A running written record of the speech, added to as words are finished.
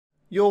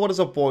Yo, what is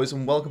up boys,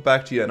 and welcome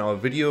back to yet another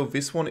video.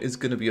 This one is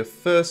going to be a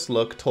first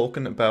look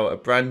talking about a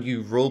brand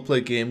new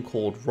roleplay game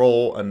called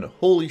Raw, and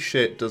holy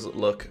shit does it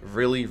look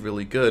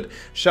really good.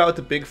 Shout out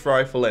to Big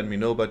Fry for letting me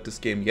know about this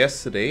game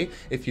yesterday.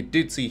 If you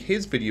did see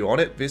his video on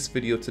it, this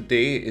video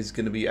today is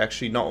going to be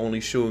actually not only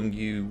showing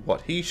you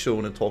what he's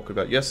shown and talked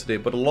about yesterday,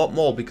 but a lot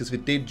more because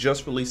it did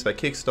just release their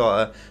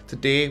Kickstarter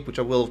today, which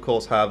I will of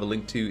course have a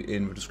link to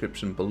in the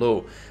description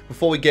below.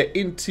 Before we get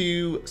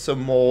into some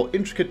more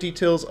intricate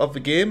details of the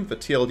game, the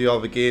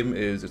TLDR of the game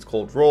is it's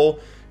called Raw.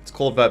 It's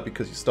called that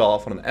because you start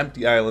off on an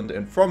empty island,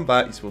 and from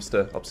that you're supposed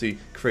to obviously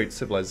create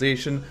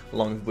civilization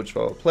along with a bunch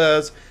of other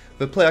players.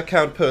 The player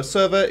count per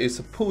server is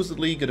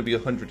supposedly going to be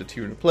 100 to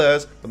 200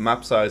 players. The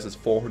map size is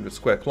 400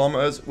 square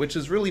kilometers, which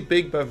is really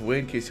big, by the way,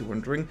 in case you're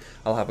wondering.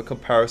 I'll have a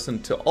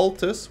comparison to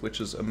Altus,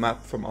 which is a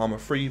map from Arma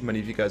 3. Many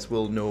of you guys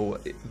will know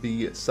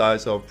the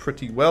size of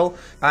pretty well.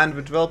 And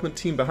the development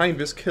team behind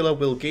this, Killer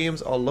Will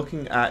Games, are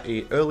looking at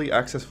an early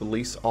access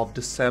release of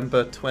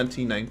December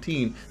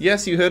 2019.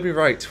 Yes, you heard me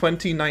right.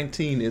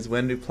 2019 is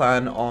when they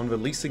plan on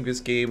releasing this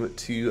game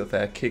to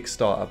their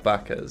Kickstarter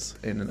backers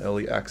in an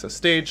early access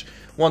stage.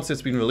 Once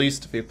it's been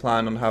released, they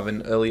plan on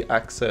having early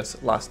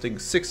access lasting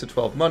 6 to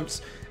 12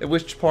 months, at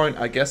which point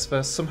I guess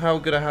they're somehow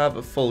going to have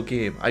a full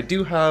game. I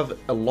do have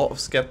a lot of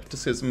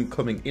skepticism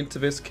coming into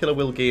this. Killer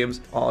Will Games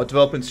are a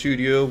development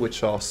studio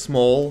which are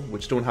small,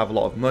 which don't have a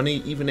lot of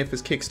money. Even if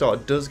this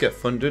Kickstarter does get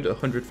funded,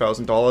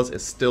 $100,000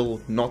 is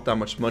still not that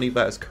much money.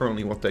 That is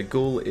currently what their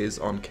goal is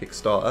on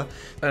Kickstarter.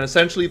 And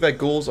essentially their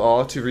goals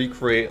are to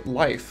recreate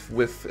life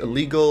with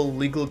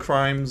legal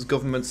crimes,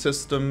 government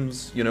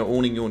systems, you know,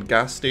 owning your own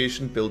gas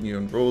station, building your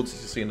own roads,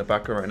 as you see in the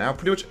background right now.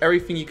 Pretty much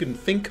everything you can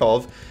think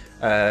of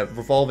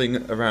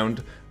revolving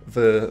around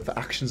the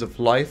actions of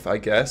life, I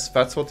guess.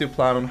 That's what they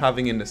plan on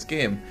having in this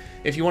game.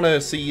 If you want to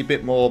see a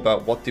bit more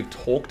about what they've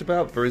talked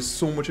about, there is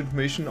so much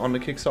information on the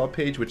Kickstarter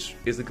page, which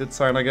is a good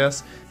sign, I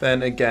guess.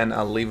 Then again,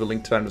 I'll leave a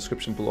link to that in the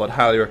description below. I'd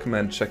highly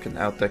recommend checking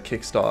out their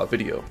Kickstarter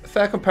video. A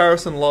fair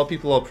comparison a lot of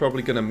people are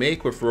probably going to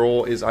make with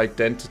Raw is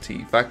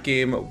Identity. That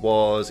game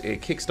was a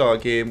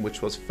Kickstarter game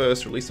which was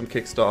first released on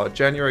Kickstarter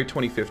January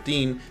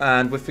 2015,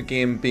 and with the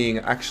game being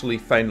actually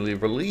finally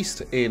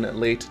released in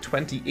late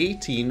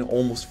 2018,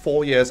 almost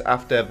 4 years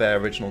after their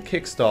original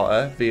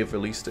Kickstarter, they have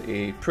released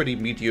a pretty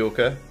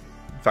mediocre,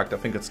 in fact I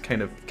think it's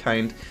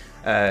kind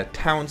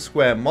town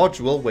square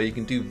module where you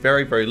can do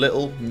very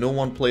little. No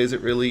one plays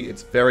it really.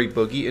 It's very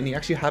buggy, and you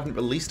actually haven't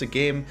released a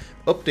game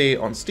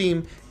update on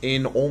Steam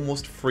in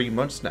almost 3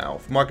 months now.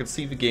 From what I can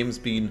see, the game's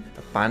been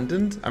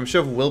abandoned. I'm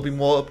sure there will be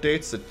more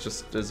updates. It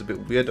just is a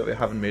bit weird that we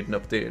haven't made an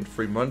update in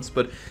 3 months,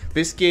 but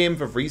this game,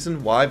 the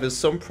reason why there's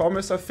some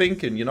promise, I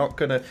think, and you're not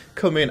gonna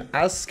come in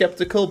as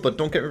skeptical, but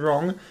don't get me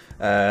wrong,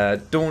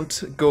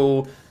 don't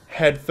go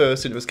head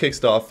first into this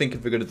Kickstarter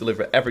thinking they're going to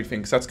deliver everything,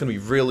 because that's going to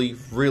be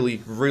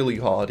really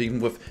hard,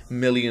 even with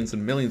millions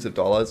and millions of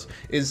dollars,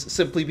 is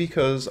simply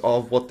because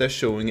of what they're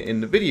showing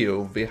in the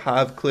video. They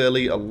have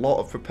clearly a lot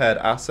of prepared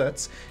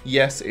assets.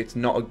 Yes, it's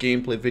not a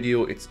gameplay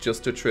video, it's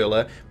just a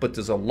trailer, but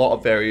there's a lot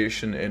of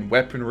variation in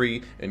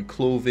weaponry, in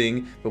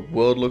clothing. The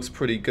world looks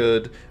pretty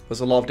good.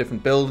 There's a lot of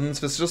different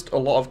buildings. There's just a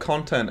lot of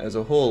content as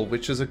a whole,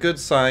 which is a good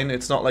sign.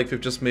 It's not like they've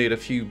just made a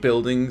few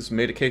buildings,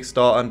 made a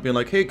Kickstarter, and been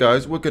like, hey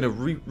guys, we're going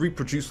to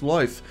reproduce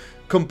life.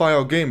 Come buy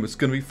our game, it's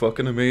going to be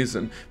fucking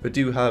amazing. They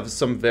do have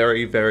some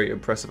very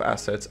impressive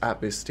assets at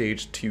this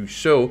stage to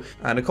show,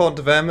 and according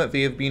to them,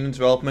 they have been in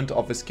development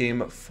of this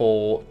game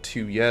for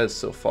 2 years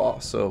so far,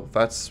 so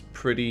that's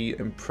pretty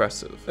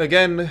impressive.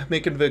 Again,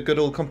 making the good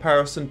old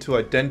comparison to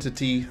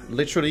Identity,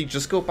 literally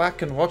just go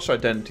back and watch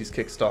Identity's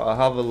Kickstarter. I'll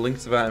have a link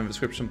to that in the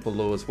description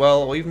below as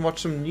well, or even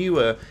watch some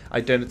newer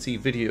Identity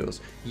videos.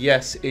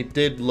 Yes, it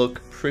did look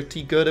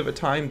pretty good at the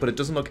time, but it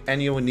doesn't look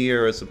anywhere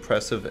near as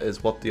impressive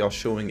as what they are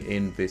showing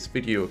in this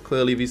video.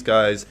 Clearly these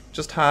guys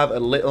just have a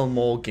little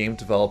more game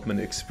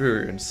development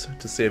experience,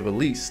 to say the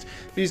least.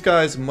 These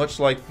guys, much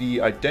like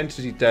the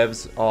Identity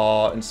devs,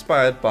 are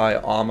inspired by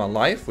Arma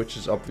Life, which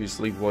is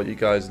obviously what you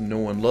guys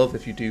know and love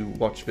if you do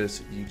watch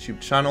this YouTube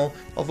channel.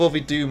 Although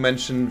they do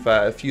mention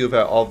that a few of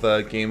their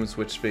other games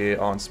which they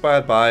are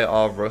inspired by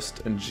are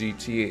Rust and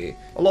GTA.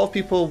 A lot of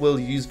people will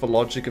use the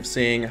logic of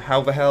saying,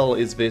 how the hell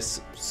is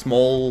this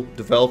small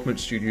development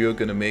studio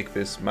going to make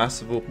this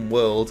massive open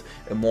world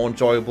a more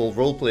enjoyable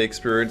roleplay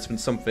experience than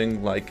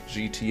something like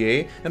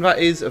GTA? And that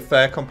is a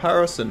fair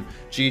comparison.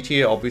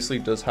 GTA obviously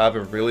does have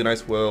a really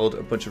nice world,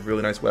 a bunch of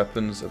really nice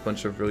weapons, a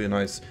bunch of really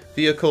nice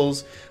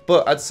vehicles,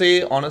 but I'd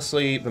say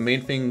honestly the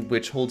main thing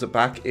which holds it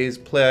back is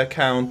player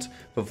count,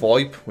 the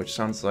VoIP, which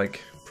sounds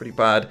like pretty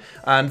bad,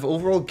 and the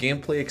overall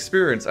gameplay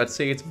experience. I'd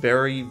say it's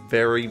very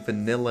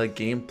vanilla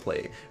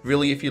gameplay.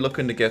 Really, if you're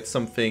looking to get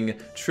something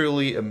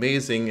truly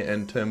amazing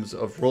in terms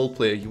of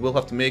roleplay, you will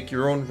have to make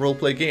your own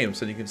roleplay game,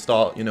 so you can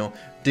start, you know,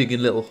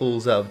 digging little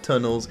holes out of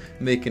tunnels,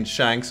 making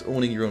shanks,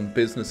 owning your own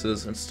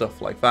businesses and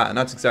stuff like that. And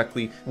that's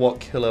exactly what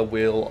Killer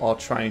Whale are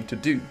trying to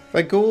do.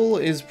 Their goal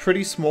is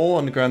pretty small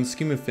on the grand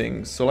scheme of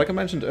things. So like I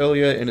mentioned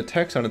earlier in a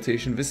text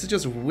annotation, this is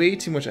just way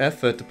too much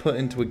effort to put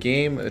into a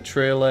game, a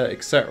trailer,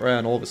 etc.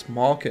 and all this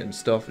marketing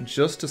stuff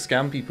just to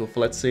scam people for,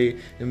 let's say,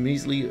 a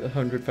measly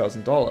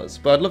 $100,000.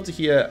 But I'd love to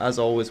hear, as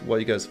always, what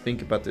you guys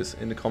think about this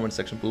in the comment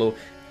section below.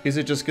 Is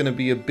it just going to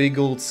be a big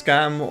old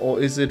scam, or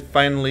is it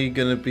finally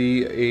going to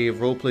be a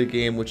roleplay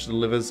game which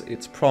delivers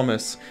its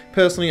promise?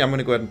 Personally, I'm going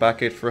to go ahead and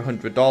back it for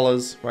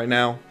 $100 right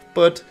now.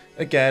 But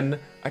again,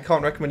 I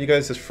can't recommend you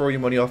guys just throw your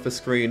money off the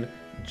screen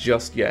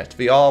just yet.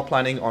 They are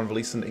planning on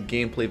releasing a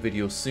gameplay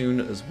video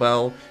soon as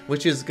well,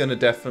 which is going to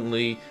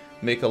definitely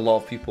make a lot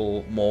of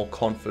people more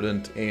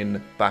confident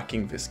in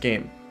backing this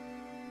game.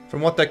 From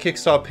what that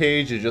Kickstarter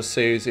page, it just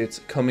says it's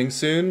coming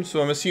soon,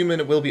 so I'm assuming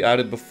it will be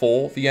added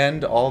before the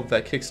end of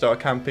that Kickstarter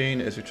campaign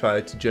as we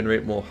try to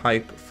generate more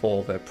hype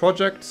for their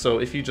project. So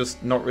if you're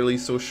just not really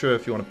so sure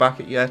if you want to back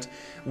it yet,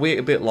 wait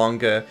a bit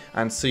longer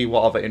and see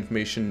what other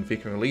information they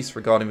can release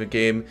regarding the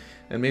game,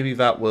 and maybe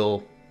that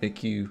will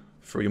make you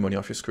throw your money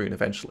off your screen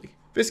eventually.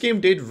 This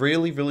game did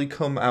really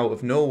come out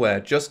of nowhere.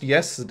 Just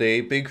yesterday,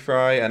 Big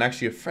Fry and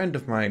actually a friend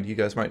of mine, you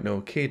guys might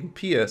know, Caden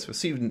Pierce,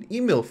 received an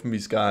email from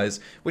these guys,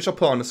 which I'll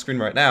put on the screen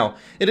right now.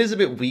 It is a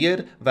bit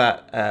weird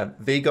that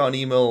they got an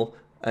email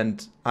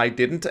and I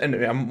didn't, and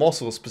I'm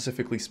also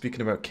specifically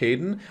speaking about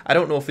Caden. I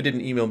don't know if he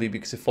didn't email me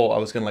because he thought I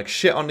was gonna like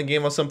shit on the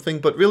game or something,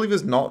 but really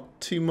there's not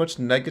too much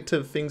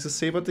negative things to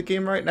say about the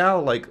game right now.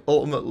 Like,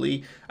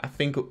 ultimately, I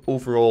think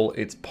overall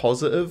it's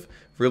positive,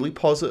 really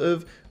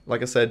positive.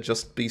 Like I said,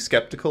 just be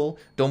skeptical.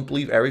 Don't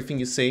believe everything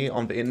you see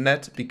on the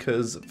internet,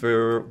 because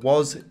there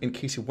was, in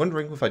case you're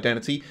wondering with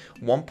Identity,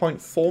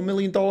 $1.4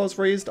 million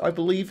raised, I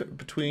believe,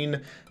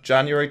 between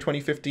January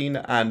 2015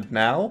 and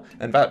now.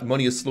 And that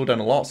money has slowed down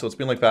a lot, so it's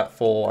been like that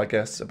for, I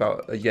guess,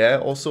 about a year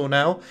or so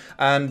now.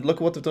 And look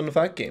at what they've done with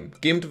that game.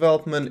 Game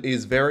development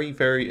is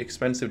very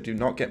expensive, do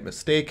not get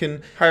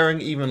mistaken.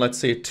 Hiring even, let's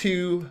say,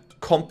 2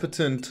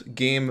 competent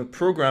game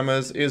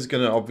programmers is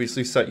going to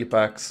obviously set you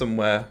back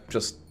somewhere,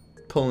 just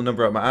pulling a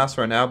number out my ass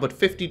right now, but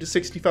 $50,000 to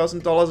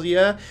 $60,000 a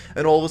year,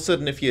 and all of a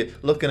sudden if you're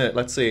looking at,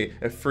 let's say,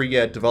 a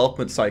 3-year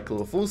development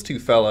cycle of those 2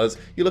 fellas,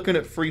 you're looking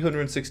at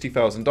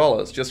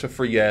 $360,000 just for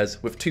 3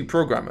 years with 2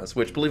 programmers,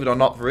 which, believe it or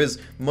not, there is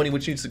money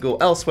which needs to go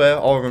elsewhere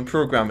other than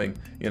programming.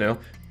 You know,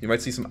 you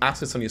might see some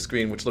assets on your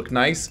screen which look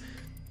nice.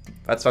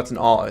 That's an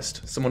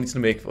artist. Someone needs to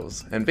make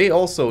those. And they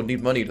also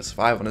need money to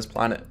survive on this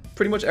planet.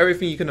 Pretty much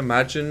everything you can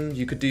imagine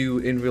you could do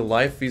in real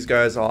life, these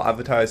guys are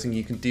advertising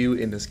you can do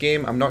in this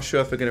game. I'm not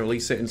sure if they're going to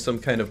release it in some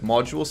kind of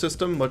module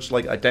system, much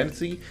like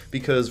Identity,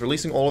 because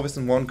releasing all of this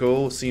in one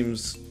go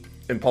seems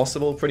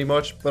impossible pretty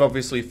much. But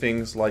obviously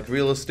things like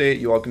real estate,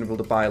 you are going to be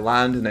able to buy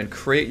land and then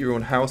create your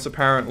own house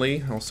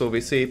apparently. Also,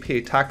 they say pay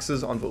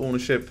taxes on the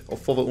ownership or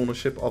for the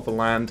ownership of the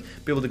land,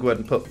 be able to go ahead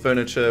and put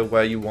furniture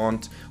where you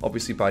want,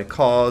 obviously buy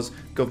cars,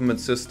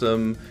 government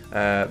system.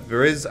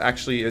 There is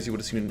actually, as you would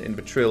have seen in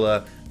the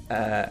trailer,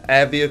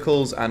 air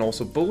vehicles and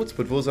also boats,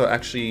 but those are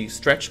actually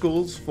stretch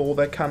goals for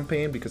their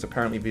campaign because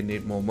apparently they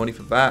need more money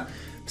for that.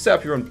 Set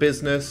up your own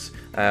business.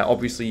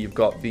 Obviously you've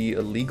got the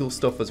illegal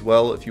stuff as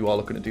well if you are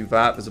looking to do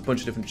that. There's a bunch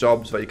of different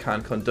jobs that you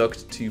can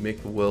conduct to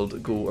make the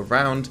world go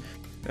around.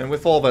 And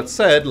with all that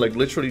said, like,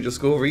 literally just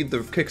go read the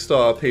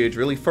Kickstarter page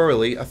really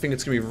thoroughly. I think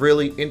it's going to be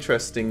really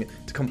interesting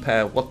to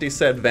compare what they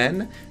said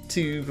then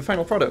to the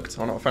final product.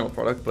 Or not a final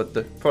product, but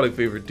the product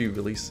they do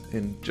release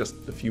in just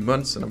a few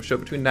months. And I'm sure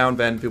between now and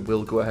then they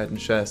will go ahead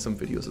and share some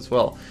videos as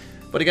well.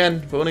 But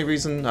again, the only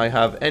reason I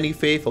have any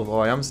faith, although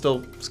I am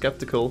still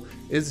skeptical,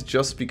 is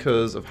just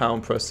because of how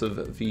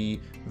impressive the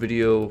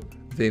video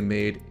they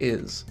made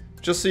is.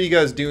 Just so you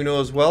guys do know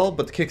as well,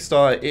 but the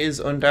Kickstarter is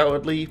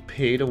undoubtedly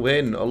pay to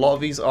win. A lot of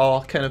these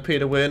are kind of pay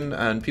to win,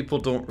 and people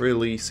don't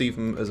really see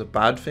them as a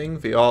bad thing.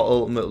 They are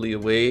ultimately a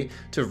way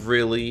to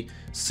really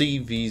see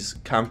these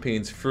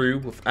campaigns through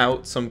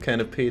without some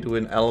kind of pay to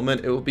win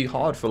element. It would be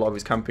hard for a lot of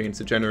these campaigns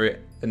to generate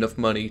enough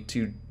money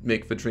to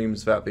make the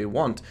dreams that they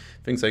want.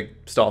 Things like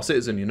Star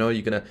Citizen, you know,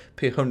 you're going to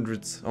pay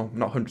hundreds, oh,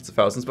 not hundreds of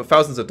thousands, but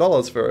thousands of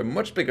dollars for a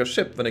much bigger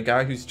ship than a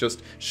guy who's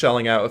just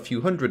shelling out a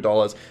few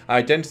 $100s.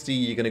 Identity,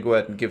 you're going to go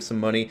ahead and give some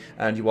money,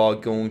 and you are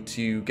going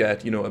to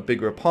get, you know, a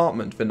bigger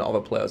apartment than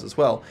other players as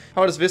well.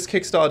 How does this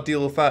Kickstarter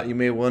deal with that, you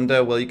may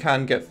wonder? Well, you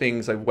can get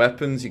things like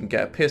weapons, you can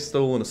get a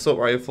pistol, an assault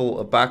rifle,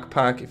 a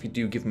backpack if you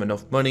do give them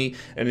enough money,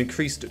 an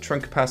increased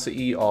trunk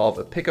capacity of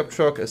a pickup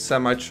truck, a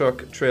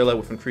semi-truck, trailer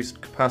with increased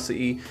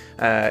capacity,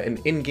 an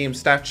in-game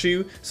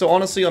statue. So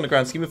honestly, on the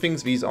grand scheme of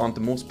things, these aren't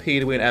the most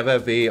pay-to-win ever.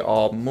 They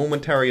are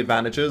momentary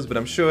advantages, but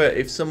I'm sure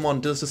if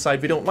someone does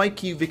decide they don't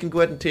like you, they can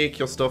go ahead and take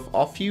your stuff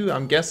off you,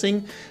 I'm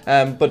guessing.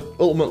 But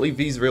ultimately,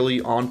 these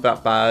really aren't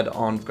that bad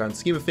on the grand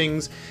scheme of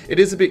things. It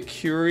is a bit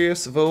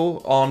curious, though,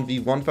 on the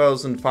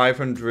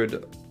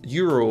 1,500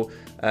 euro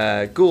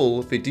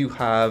goal, they do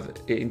have,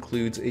 it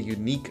includes a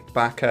unique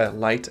backer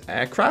light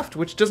aircraft,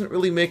 which doesn't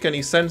really make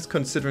any sense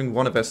considering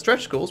one of their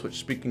stretch goals, which,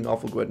 speaking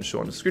of, we'll go ahead and show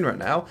on the screen right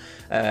now.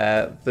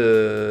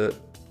 The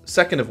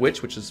second of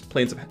which is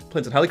planes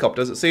and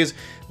helicopters, it says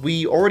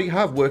we already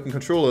have working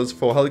controllers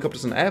for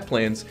helicopters and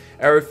airplanes.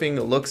 Everything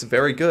looks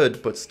very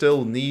good, but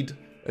still need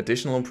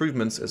additional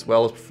improvements as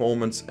well as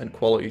performance and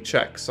quality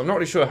checks. So I'm not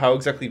really sure how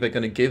exactly they're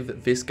going to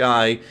give this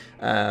guy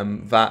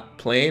that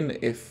plane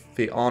if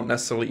they aren't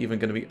necessarily even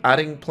going to be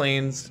adding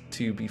planes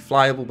to be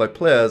flyable by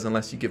players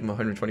unless you give them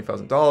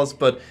 $120,000.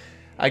 But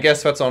I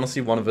guess that's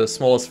honestly one of the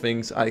smallest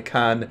things I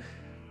can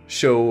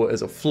show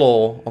as a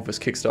flaw of this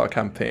Kickstarter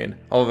campaign.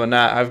 Other than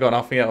that, I've got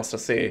nothing else to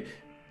say.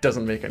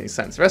 Doesn't make any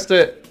sense. The rest of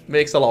it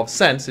makes a lot of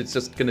sense. It's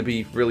just going to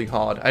be really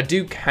hard. I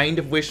do kind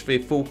of wish they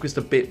focused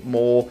a bit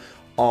more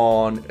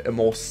on a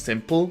more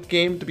simple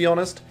game, to be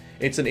honest.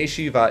 It's an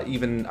issue that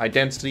even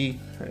Identity,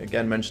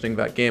 again mentioning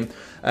that game,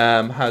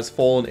 has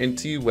fallen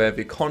into, where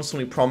they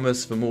constantly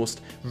promise the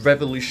most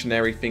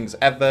revolutionary things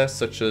ever,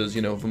 such as,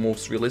 you know, the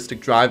most realistic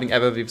driving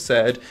ever, they've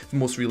said, the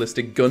most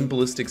realistic gun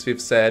ballistics,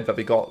 they've said, that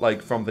they got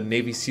like from the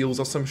Navy SEALs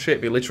or some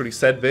shit. They literally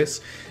said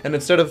this, and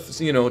instead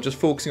of, you know, just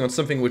focusing on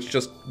something which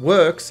just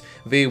works,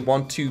 they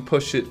want to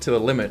push it to the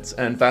limits,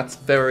 and that's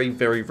very,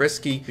 very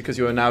risky because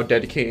you are now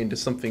dedicating to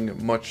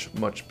something much,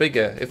 much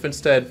bigger. If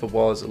instead there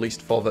was, at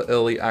least for the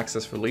early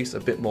access release, a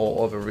bit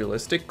more of a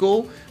realistic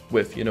goal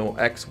with, you know,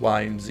 X,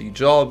 Y, and Z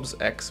jobs,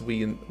 X,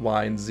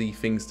 Y, and Z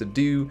things to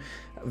do,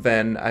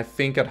 then I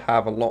think I'd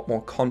have a lot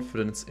more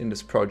confidence in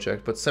this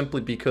project. But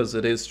simply because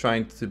it is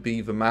trying to be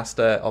the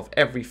master of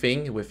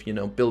everything with, you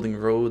know, building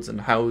roads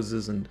and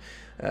houses and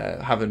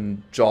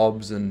having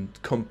jobs and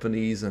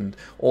companies and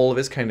all of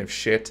this kind of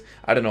shit.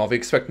 I don't know, are they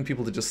expecting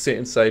people to just sit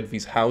inside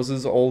these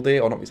houses all day,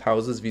 or not these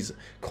houses, these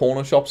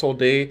corner shops all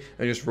day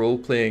and just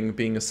role-playing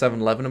being a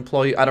 7-Eleven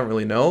employee? I don't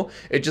really know.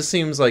 It just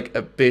seems like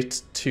a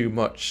bit too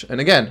much. And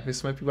again,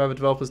 this might be why the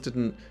developers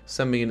didn't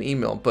send me an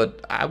email,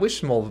 but I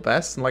wish them all the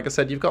best. And like I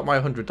said, you've got my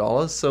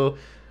 $100, so,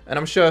 and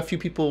I'm sure a few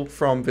people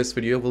from this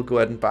video will go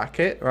ahead and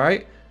back it,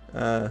 right?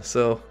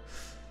 So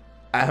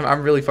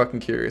I'm really fucking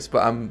curious,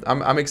 but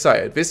I'm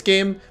excited. This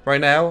game right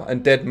now,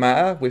 and Dead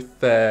Matter,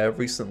 with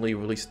recently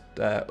released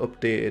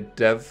updated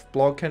dev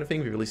blog kind of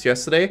thing we released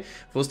yesterday.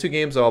 Those two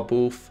games are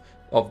both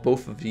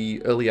of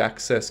the early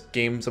access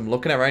games I'm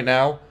looking at right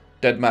now.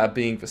 Dead Matter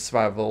being the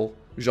survival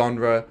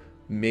genre,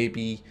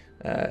 maybe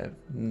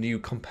new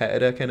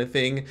competitor kind of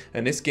thing,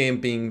 and this game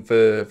being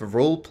the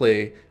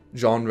roleplay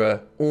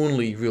genre,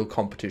 only real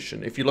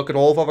competition. If you look at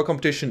all of other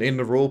competition in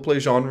the roleplay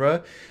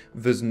genre,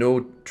 there's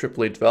no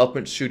AAA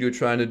development studio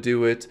trying to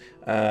do it.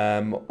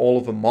 All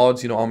of the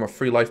mods, you know, Armor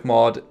Free Life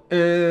mod,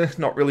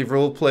 not really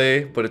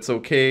roleplay, but it's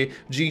okay.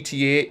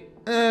 GTA,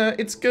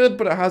 it's good,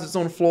 but it has its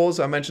own flaws.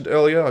 I mentioned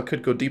earlier, I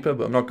could go deeper,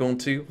 but I'm not going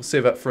to. We'll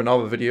save that for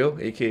another video,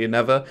 aka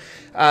never.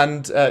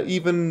 And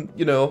even,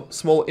 you know,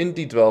 small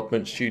indie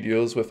development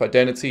studios with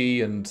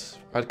Identity, and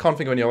I can't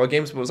think of any other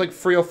games, but it was like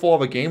 3 or 4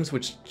 other games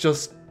which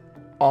just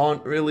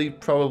aren't really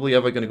probably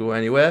ever going to go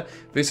anywhere.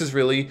 This is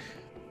really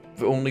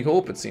the only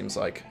hope, it seems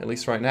like, at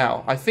least right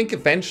now. I think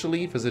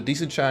eventually there's a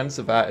decent chance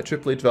that a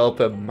AAA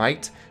developer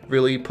might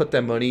really put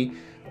their money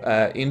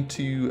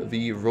into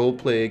the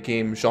roleplay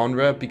game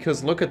genre,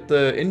 because look at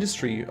the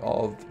industry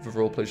of the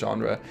roleplay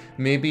genre.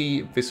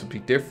 Maybe this would be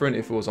different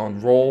if it was on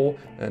Raw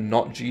and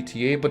not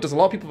GTA, but there's a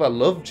lot of people that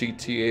love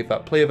GTA,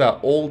 that play that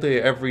all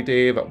day, every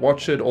day, that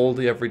watch it all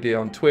day, every day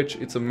on Twitch.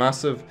 It's a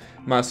massive,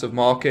 massive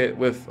market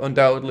with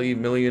undoubtedly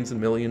millions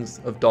and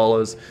millions of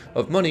dollars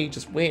of money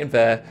just waiting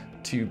there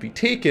to be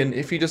taken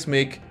if you just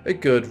make a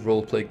good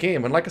roleplay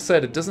game. And like I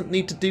said, it doesn't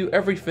need to do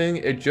everything,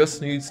 it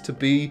just needs to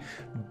be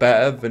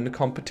better than the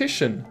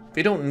competition.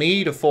 They don't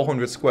need a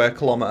 400 square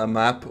kilometer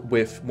map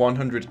with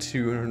 100 to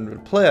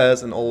 200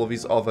 players and all of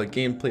these other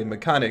gameplay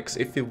mechanics.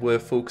 If they were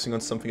focusing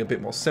on something a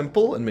bit more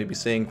simple and maybe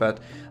saying that,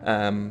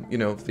 you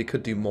know, if they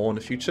could do more in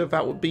the future,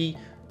 that would be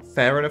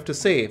fair enough to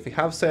say. If they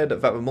have said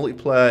that the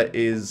multiplayer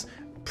is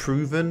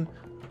proven,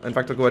 in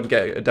fact, I'll go ahead and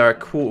get a direct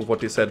quote of what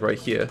they said right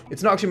here.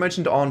 It's not actually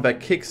mentioned on their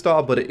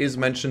Kickstarter, but it is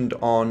mentioned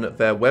on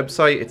their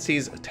website. It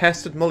says,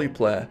 tested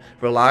multiplayer,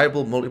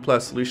 reliable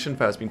multiplayer solution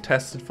that has been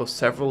tested for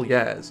several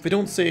years. They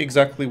don't say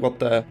exactly what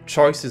their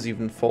choice is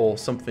even for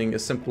something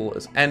as simple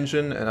as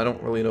engine, and I don't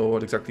really know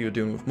what exactly you're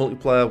doing with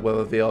multiplayer,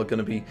 whether they are going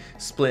to be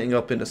splitting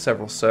up into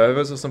several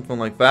servers or something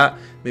like that,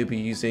 maybe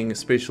using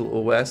Spatial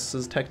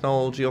OS's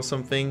technology or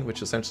something,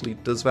 which essentially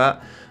does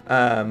that.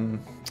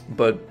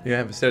 But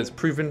yeah, they said it's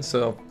proven,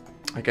 so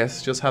I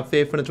guess just have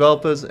faith in the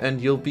developers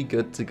and you'll be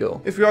good to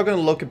go. If we are going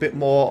to look a bit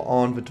more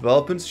on the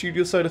development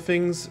studio side of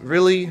things,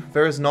 really,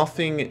 there is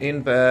nothing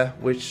in there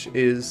which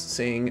is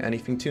saying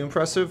anything too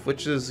impressive,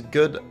 which is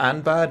good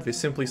and bad. They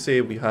simply say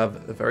we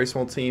have a very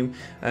small team,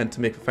 and to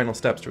make the final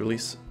steps to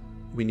release,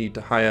 we need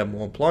to hire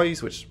more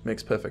employees, which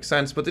makes perfect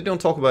sense, but they don't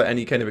talk about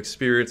any kind of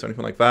experience or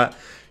anything like that.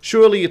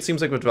 Surely it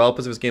seems like the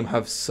developers of this game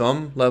have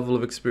some level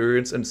of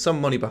experience and some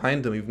money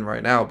behind them even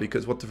right now,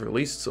 because what they've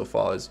released so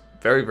far is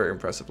very, very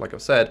impressive, like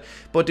I've said,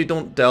 but they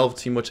don't delve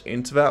too much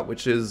into that,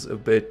 which is a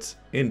bit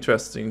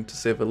interesting to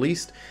say the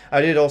least. I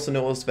did also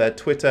notice that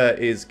Twitter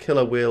is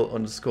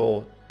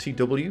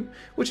killerwhale_TW,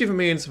 which either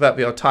means that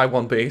they are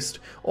Taiwan based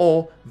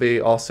or they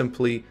are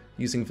simply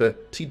using the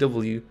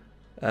TW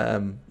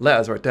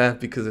letters right there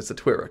because it's a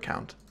Twitter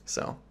account.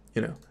 So,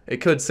 you know, it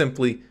could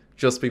simply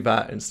just be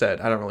that instead.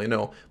 I don't really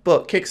know.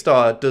 But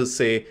Kickstarter does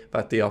say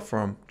that they are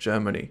from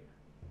Germany.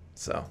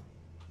 So,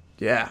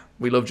 yeah,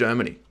 we love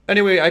Germany.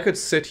 Anyway, I could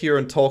sit here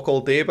and talk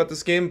all day about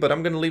this game, but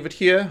I'm going to leave it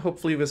here.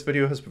 Hopefully this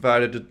video has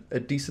provided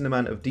a decent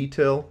amount of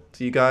detail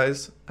to you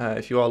guys.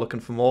 If you are looking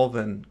for more,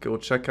 then go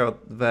check out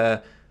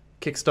their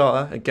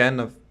Kickstarter. Again,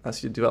 I've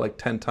asked you to do that like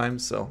 10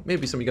 times, so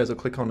maybe some of you guys will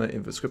click on it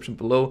in the description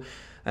below.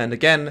 And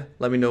again,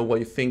 let me know what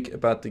you think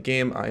about the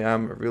game. I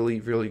am really,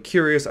 really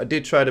curious. I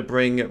did try to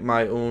bring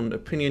my own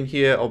opinion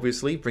here,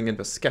 obviously, bring in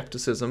the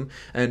skepticism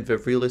and the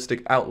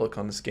realistic outlook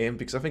on this game,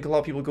 because I think a lot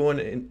of people going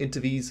into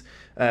these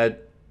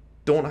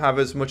don't have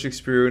as much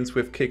experience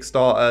with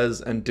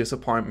Kickstarters and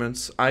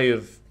disappointments. I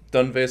have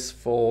done this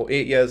for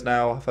 8 years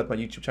now. I've had my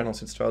YouTube channel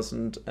since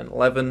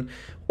 2011,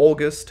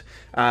 August,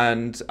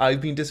 and I've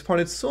been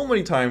disappointed so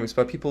many times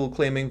by people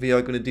claiming they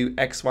are going to do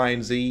X, Y,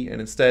 and Z, and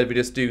instead they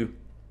just do,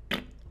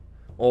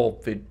 or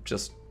they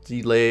just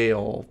delay,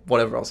 or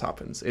whatever else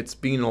happens. It's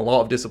been a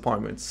lot of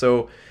disappointments,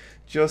 so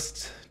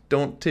just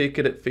don't take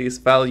it at face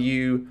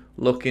value,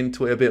 look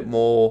into it a bit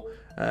more,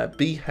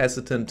 be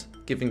hesitant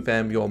giving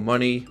them your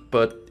money,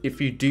 but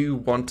if you do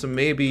want to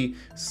maybe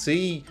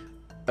see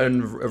a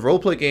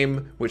roleplay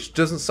game which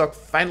doesn't suck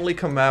finally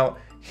come out,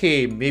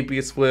 hey, maybe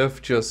it's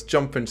worth just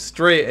jumping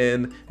straight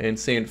in and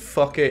saying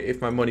fuck it,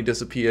 if my money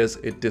disappears,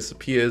 it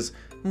disappears,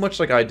 much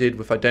like I did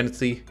with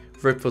Identity.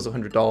 Rip was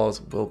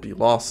 $100 will be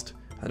lost.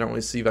 I don't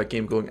really see that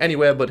game going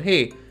anywhere, but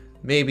hey,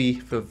 maybe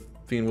they've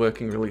been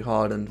working really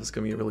hard and there's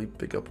gonna be a really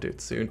big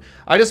update soon.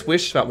 I just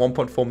wish that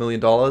 $1.4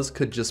 million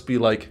could just be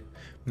like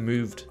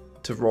moved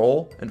to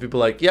Raw and people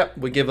like, yep,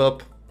 we give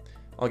up,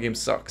 our game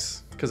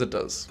sucks, because it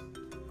does.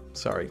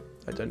 Sorry,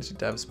 Identity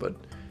devs, but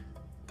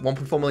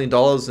 $1.4 million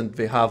and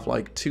they have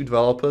like 2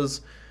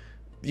 developers.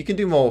 You can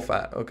do more with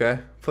that, okay?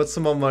 Put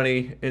some more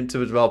money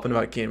into developing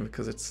that game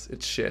because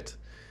it's shit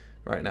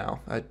right now.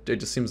 It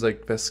just seems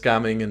like they're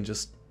scamming and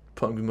just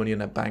putting money in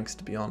their banks,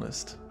 to be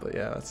honest. But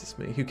yeah, that's just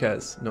me. Who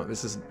cares? No,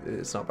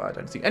 it's not bad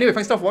Identity. Anyway,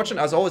 thanks for watching.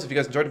 As always, if you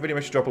guys enjoyed the video,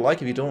 make sure to drop a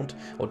like. If you don't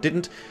or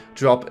didn't,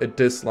 drop a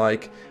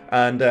dislike.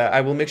 And I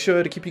will make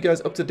sure to keep you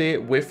guys up to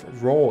date with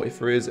Raw. If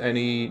there is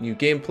any new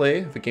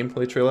gameplay, the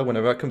gameplay trailer,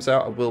 whenever that comes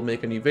out, I will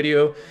make a new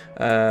video.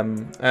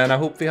 And I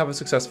hope they have a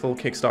successful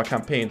Kickstarter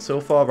campaign. So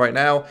far, right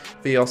now,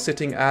 they are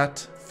sitting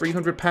at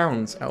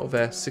 £300 out of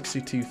their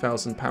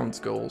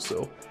 £62,000 goal.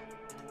 So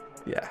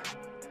yeah,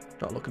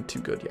 not looking too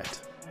good yet.